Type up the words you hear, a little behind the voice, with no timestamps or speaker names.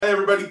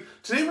everybody.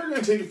 Today we're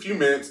going to take a few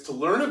minutes to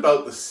learn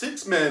about the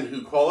 6 men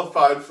who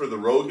qualified for the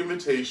Rogue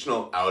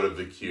Invitational out of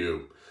the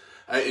queue.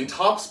 In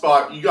top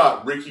spot, you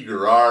got Ricky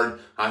Garrard.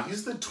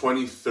 He's the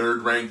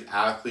 23rd ranked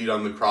athlete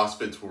on the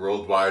CrossFit's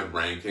worldwide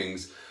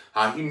rankings.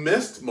 He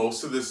missed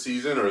most of this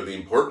season, or the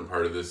important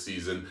part of this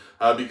season,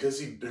 because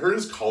he hurt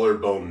his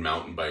collarbone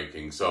mountain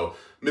biking. So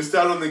missed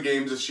out on the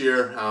games this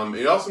year.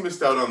 He also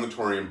missed out on the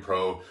Torium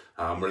Pro,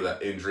 where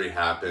that injury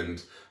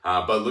happened.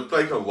 But looked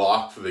like a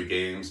lock for the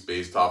games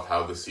based off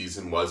how the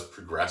season was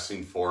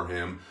progressing for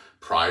him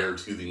prior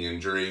to the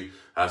injury.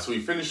 So he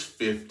finished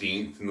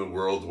 15th in the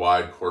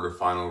worldwide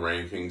quarterfinal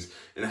rankings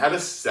and had a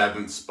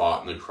 7th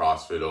spot in the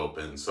CrossFit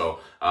Open. So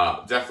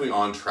definitely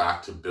on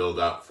track to build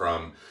up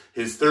from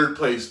his 3rd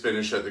place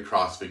finish at the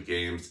CrossFit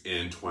Games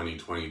in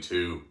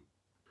 2022.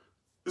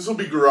 This will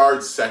be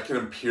Garrard's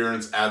 2nd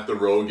appearance at the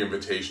Rogue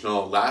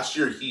Invitational. Last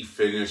year, he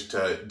finished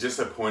a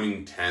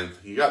disappointing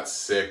 10th. He got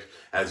sick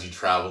as he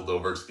traveled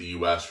over to the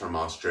US from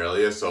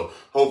Australia, so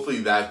hopefully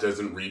that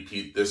doesn't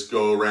repeat this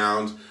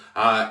go-around.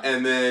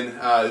 And then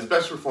his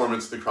best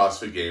performance at the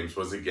CrossFit Games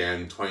was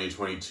again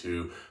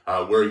 2022,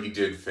 where he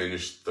did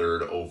finish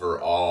 3rd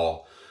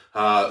overall.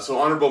 So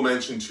honorable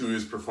mention to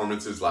his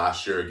performances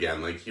last year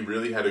again. Like, he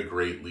really had a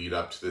great lead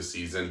up to the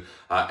season.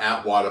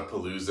 At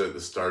Wadapalooza at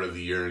the start of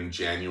the year in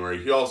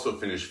January, he also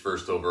finished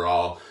 1st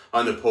overall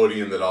on the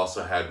podium that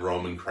also had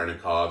Roman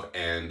Krenikov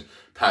and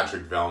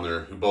Patrick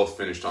Vellner, who both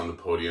finished on the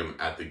podium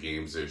at the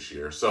games this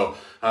year. So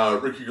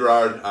Ricky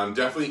Garrard,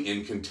 definitely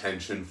in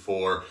contention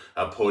for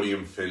a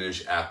podium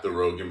finish at the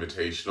Rogue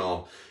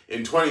Invitational.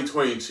 In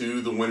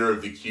 2022, the winner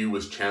of the Q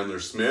was Chandler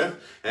Smith,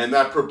 and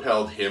that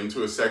propelled him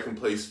to a 2nd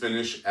place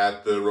finish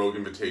at the Rogue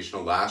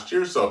Invitational last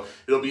year. So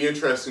it'll be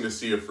interesting to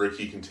see if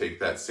Ricky can take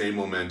that same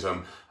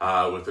momentum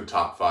with a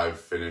top 5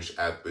 finish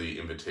at the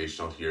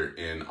Invitational here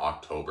in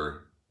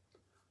October.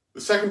 The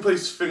 2nd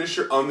place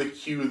finisher on the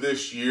Q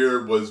this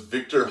year was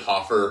Victor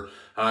Hoffer.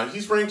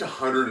 He's ranked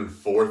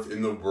 104th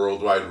in the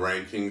worldwide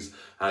rankings,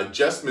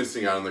 just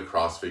missing out on the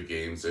CrossFit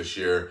Games this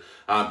year.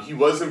 He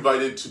was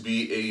invited to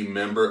be a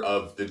member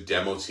of the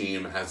demo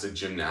team as a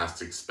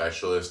gymnastics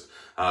specialist.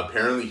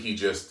 Apparently he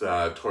just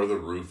tore the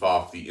roof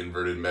off the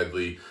inverted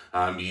medley,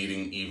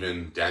 beating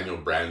even Daniel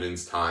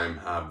Brandon's time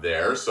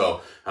there.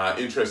 So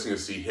interesting to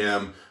see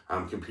him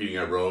competing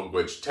at Rogue,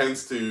 which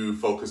tends to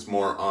focus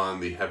more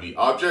on the heavy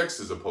objects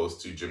as opposed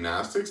to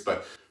gymnastics.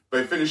 But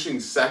by finishing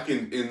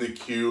 2nd in the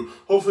queue,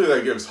 hopefully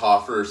that gives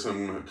Hoffer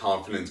some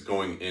confidence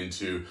going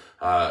into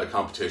a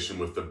competition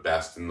with the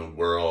best in the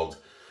world.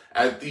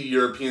 At the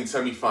European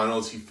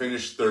semifinals, he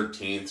finished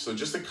 13th, so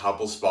just a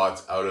couple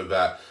spots out of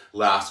that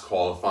last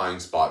qualifying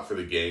spot for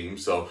the game.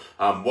 So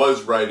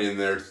was right in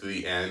there to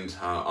the end,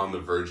 on the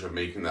verge of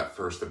making that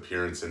first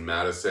appearance in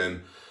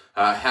Madison.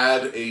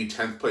 Had a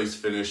 10th place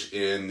finish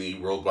in the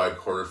worldwide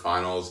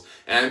quarterfinals,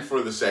 and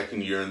for the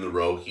 2nd year in the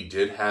row, he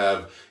did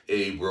have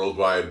a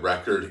worldwide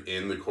record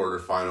in the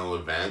quarterfinal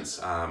events,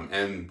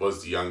 and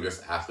was the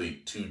youngest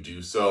athlete to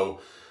do so.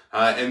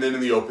 And then in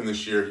the Open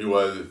this year,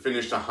 he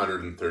finished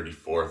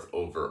 134th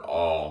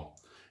overall.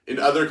 In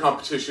other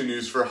competition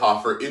news for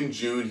Hoffer, in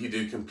June, he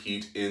did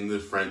compete in the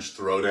French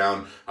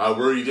Throwdown,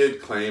 where he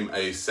did claim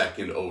a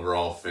 2nd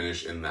overall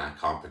finish in that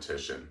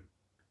competition.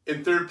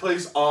 In 3rd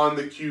place on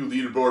the Q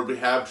leaderboard, we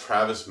have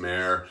Travis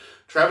Mayer.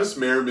 Travis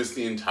Mayer missed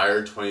the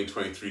entire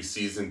 2023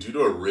 season due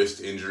to a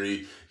wrist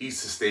injury he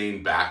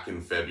sustained back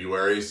in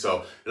February,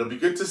 so it'll be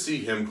good to see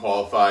him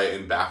qualify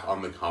and back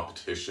on the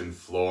competition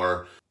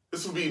floor.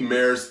 This will be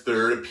Mayer's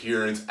 3rd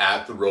appearance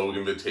at the Rogue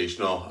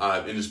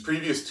Invitational. In his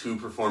previous 2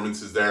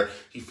 performances there,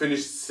 he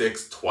finished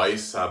 6th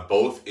twice,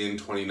 both in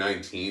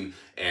 2019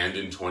 and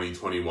in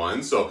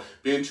 2021. So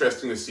be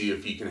interesting to see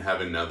if he can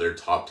have another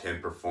top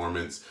 10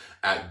 performance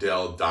at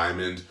Dell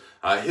Diamond.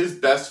 His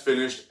best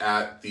finish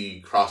at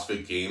the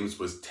CrossFit Games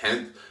was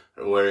 10th,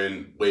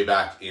 way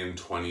back in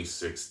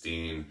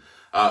 2016.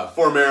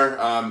 For Mayer,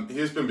 he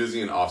has been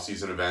busy in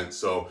off-season events,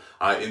 so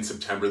in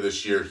September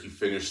this year, he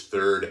finished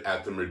 3rd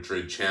at the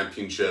Madrid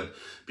Championship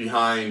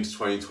behind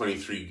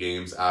 2023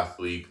 Games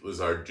athlete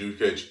Lazar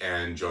Dukic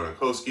and Jonah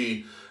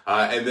Koski.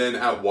 And then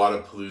at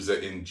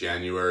Wadapalooza in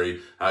January,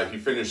 he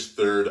finished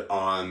 3rd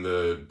on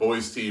the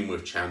boys team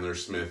with Chandler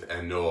Smith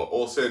and Noah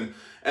Olsen.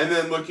 And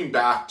then looking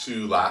back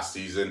to last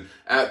season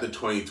at the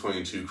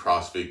 2022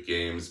 CrossFit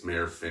Games,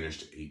 Mayer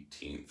finished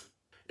 18th.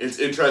 It's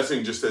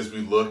interesting just as we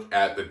look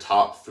at the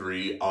top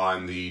 3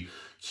 on the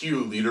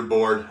Q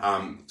leaderboard.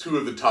 2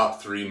 of the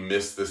top 3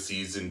 missed the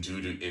season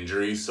due to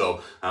injury.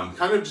 So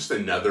kind of just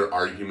another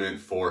argument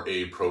for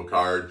a pro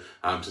card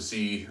to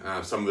see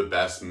some of the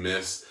best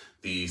miss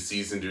the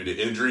season due to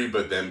injury,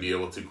 but then be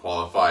able to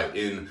qualify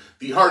in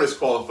the hardest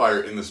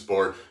qualifier in the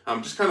sport.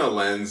 Just kind of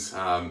lends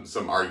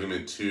some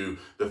argument to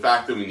the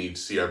fact that we need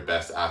to see our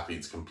best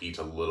athletes compete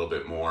a little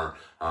bit more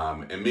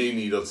and may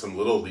need some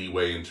little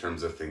leeway in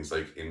terms of things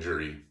like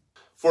injury.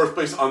 Fourth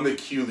place on the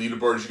Q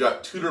leaderboards, you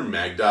got Tudor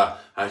Magda.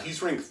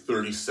 He's ranked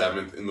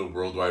 37th in the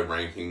worldwide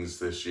rankings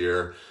this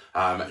year.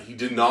 He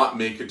did not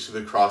make it to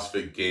the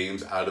CrossFit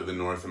Games out of the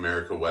North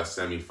America West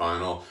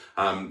semifinal.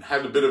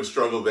 Had a bit of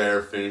struggle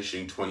there,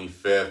 finishing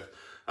 25th.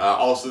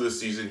 Also this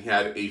season, he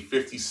had a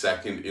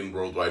 52nd in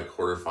worldwide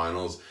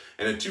quarterfinals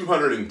and a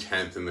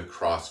 210th in the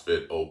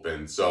CrossFit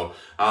Open. So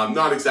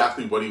not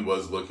exactly what he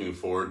was looking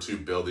forward to,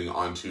 building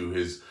onto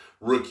his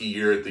rookie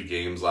year at the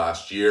games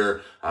last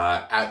year.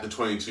 At the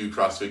 22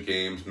 CrossFit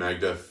Games,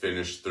 Magda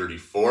finished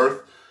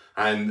 34th.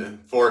 And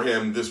for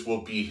him, this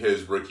will be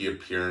his rookie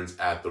appearance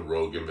at the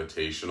Rogue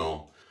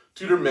Invitational.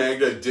 Tudor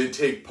Magda did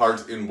take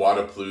part in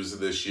Wodapalooza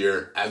this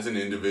year. As an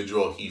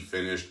individual, he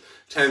finished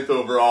 10th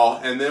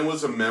overall, and then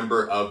was a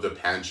member of the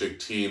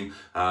Panchik team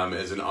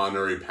as an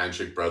honorary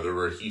Panchik brother,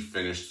 where he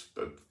finished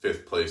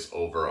 5th place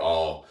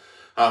overall.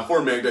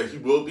 For Magda, he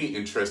will be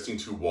interesting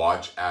to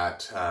watch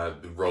at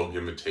the Rogue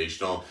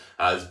Invitational.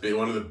 He's been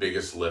one of the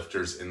biggest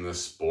lifters in the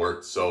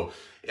sport. So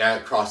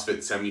at CrossFit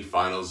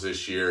semifinals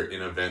this year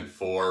in event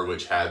 4,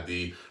 which had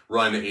the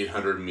run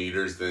 800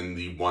 meters, then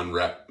the 1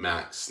 rep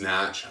max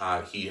snatch,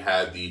 he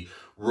had the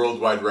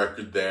worldwide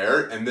record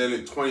there. And then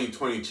at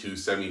 2022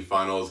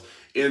 semifinals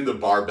in the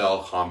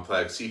barbell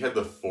complex, he had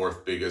the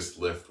 4th biggest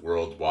lift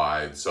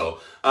worldwide. So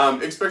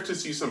expect to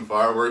see some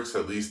fireworks,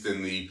 at least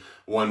in the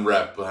 1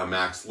 rep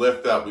max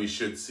lift that we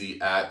should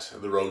see at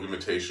the Rogue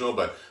Invitational.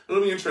 But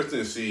it'll be interesting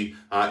to see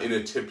in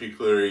a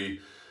typically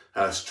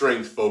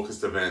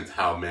strength-focused event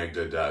how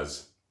Magda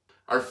does.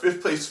 Our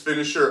 5th place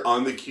finisher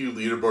on the Q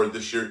leaderboard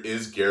this year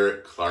is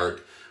Garrett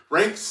Clark.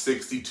 Ranked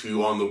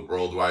 62 on the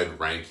worldwide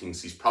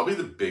rankings. He's probably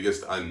the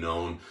biggest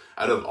unknown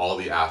out of all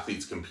the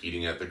athletes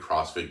competing at the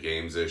CrossFit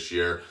Games this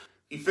year.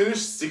 He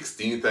finished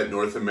 16th at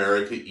North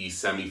America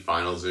East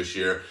semifinals this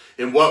year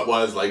in what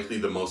was likely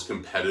the most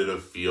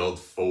competitive field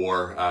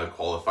for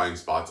qualifying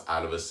spots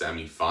out of a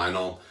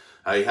semifinal.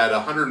 He had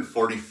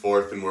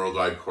 144th in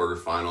worldwide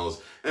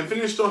quarterfinals and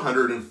finished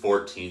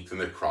 114th in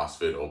the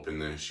CrossFit Open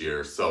this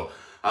year. So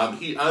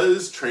he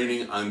is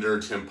training under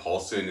Tim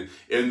Paulson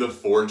in the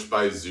Forged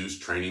by Zeus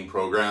training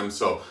program.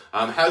 So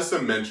has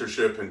some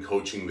mentorship and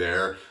coaching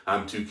there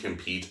to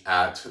compete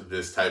at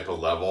this type of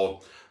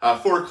level.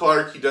 For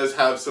Clark, he does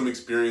have some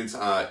experience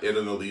at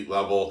an elite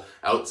level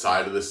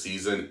outside of the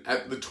season.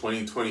 At the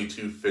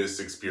 2022 FIS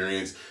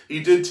experience,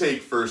 he did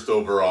take 1st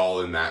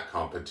overall in that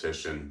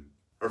competition.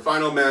 Our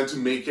final man to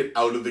make it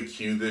out of the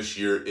queue this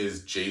year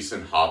is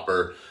Jason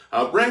Hopper.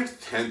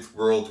 Ranked 10th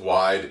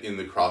worldwide in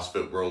the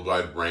CrossFit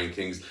Worldwide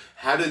rankings,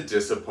 had a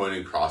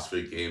disappointing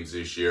CrossFit Games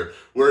this year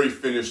where he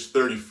finished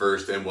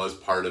 31st and was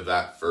part of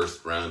that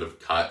first round of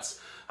cuts.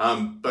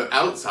 But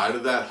outside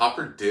of that,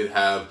 Hopper did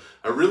have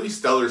a really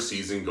stellar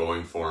season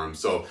going for him.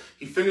 So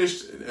he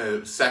finished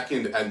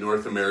 2nd at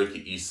North America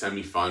East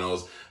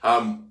semifinals.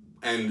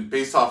 And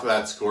based off of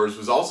that scores,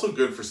 was also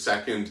good for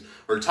 2nd,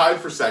 or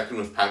tied for 2nd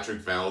with Patrick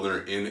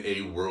Vellner in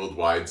a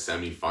worldwide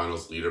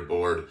semifinals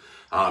leaderboard.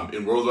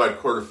 In worldwide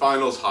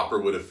quarterfinals, Hopper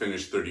would have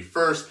finished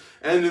 31st,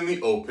 and in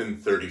the Open,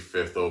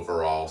 35th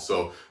overall.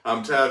 So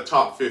to have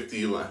top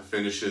 50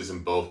 finishes in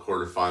both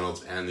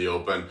quarterfinals and the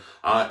Open,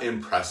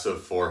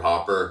 impressive for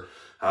Hopper.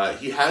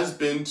 He has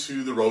been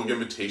to the Rogue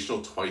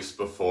Invitational twice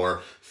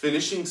before,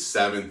 finishing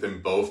 7th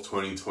in both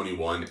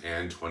 2021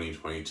 and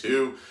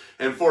 2022.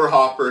 And for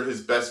Hopper,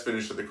 his best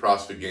finish at the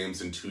CrossFit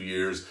Games in 2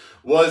 years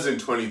was in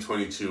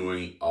 2022 when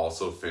he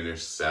also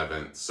finished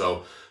 7th.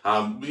 So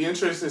be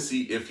interesting to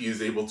see if he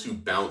is able to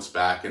bounce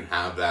back and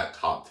have that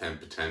top 10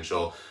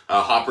 potential.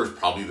 Hopper's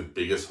probably the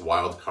biggest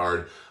wild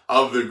card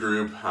of the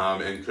group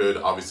and could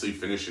obviously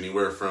finish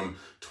anywhere from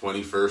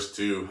 21st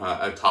to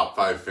a top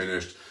 5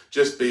 finish,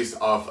 just based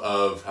off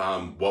of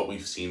what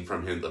we've seen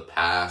from him in the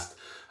past.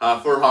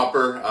 For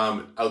Hopper,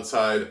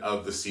 outside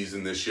of the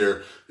season this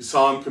year, we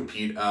saw him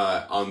compete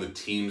on the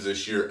teams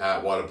this year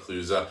at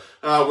Wodapalooza,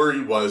 where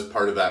he was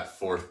part of that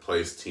 4th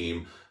place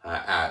team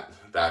at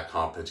that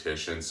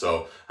competition.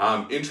 So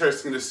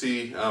interesting to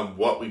see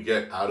what we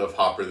get out of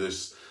Hopper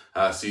this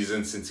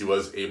season, since he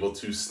was able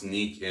to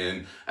sneak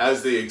in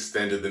as they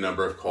extended the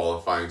number of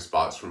qualifying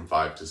spots from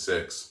 5 to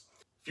 6.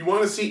 If you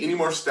want to see any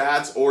more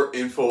stats or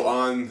info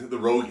on the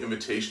Rogue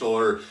Invitational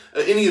or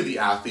any of the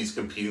athletes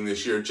competing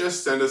this year,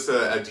 just send us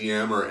a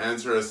DM or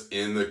answer us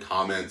in the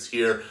comments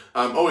here.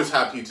 I'm always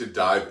happy to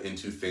dive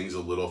into things a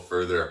little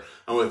further.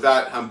 And with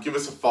that, give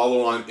us a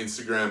follow on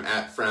Instagram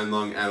at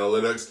Franlong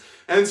Analytics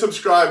and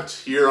subscribe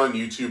here on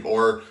YouTube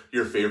or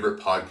your favorite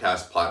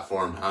podcast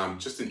platform.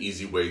 Just an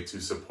easy way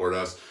to support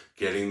us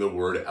getting the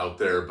word out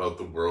there about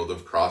the world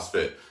of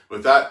CrossFit.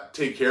 With that,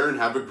 take care and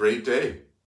have a great day.